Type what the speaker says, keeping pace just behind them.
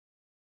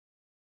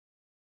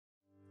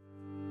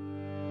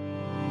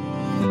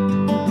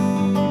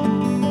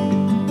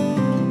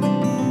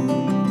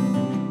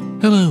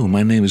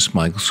my name is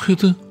Michael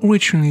Schutte,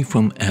 originally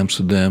from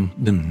Amsterdam,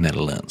 the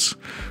Netherlands.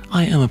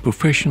 I am a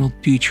professional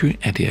teacher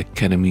at the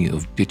Academy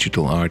of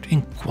Digital Art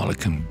in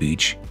Qualicum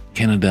Beach,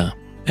 Canada.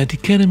 At the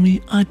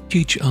Academy, I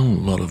teach a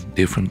lot of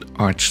different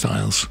art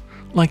styles,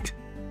 like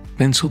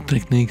pencil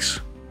techniques,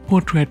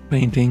 portrait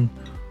painting,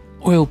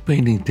 oil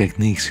painting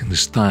techniques in the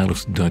style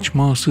of the Dutch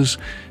masters,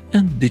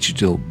 and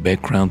digital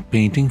background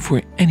painting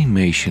for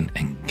animation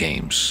and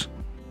games.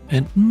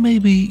 And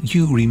maybe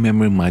you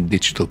remember my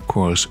digital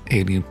course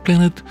Alien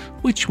Planet,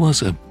 which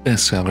was a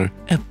bestseller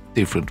at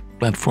different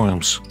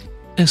platforms.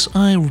 As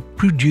I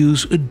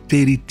produce a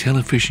daily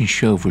television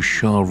show for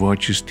Shaw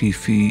Rogers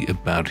TV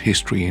about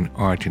history and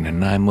art in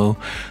Nanaimo,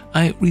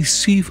 I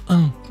receive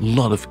a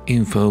lot of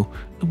info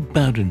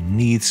about the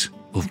needs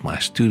of my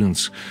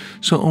students.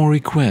 So on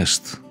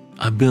request,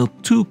 I built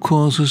 2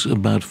 courses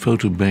about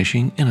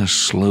photobashing in a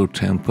slow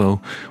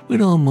tempo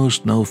with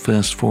almost no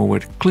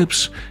fast-forward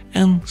clips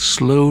and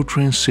slow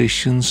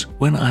transitions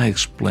when I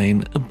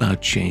explain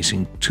about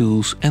changing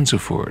tools and so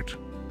forth.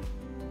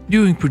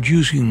 During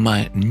producing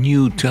my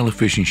new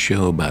television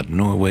show about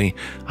Norway,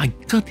 I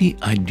got the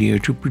idea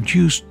to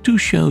produce 2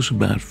 shows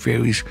about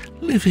fairies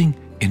living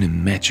in a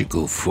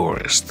magical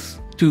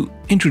forest. To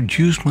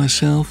introduce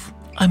myself,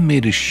 I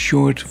made a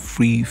short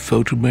free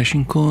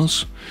photobashing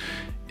course,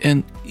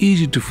 and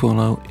easy to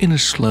follow in a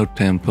slow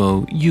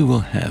tempo. You will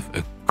have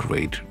a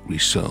great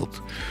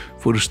result.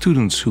 For the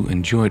students who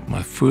enjoyed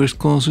my first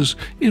courses,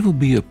 it will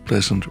be a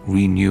pleasant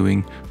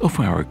renewing of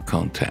our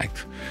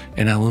contact,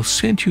 and I will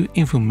send you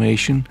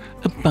information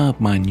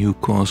about my new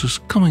courses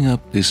coming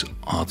up this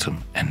autumn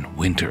and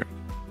winter.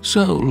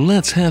 So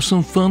let's have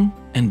some fun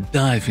and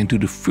dive into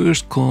the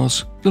first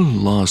course, The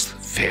Lost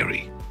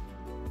Fairy.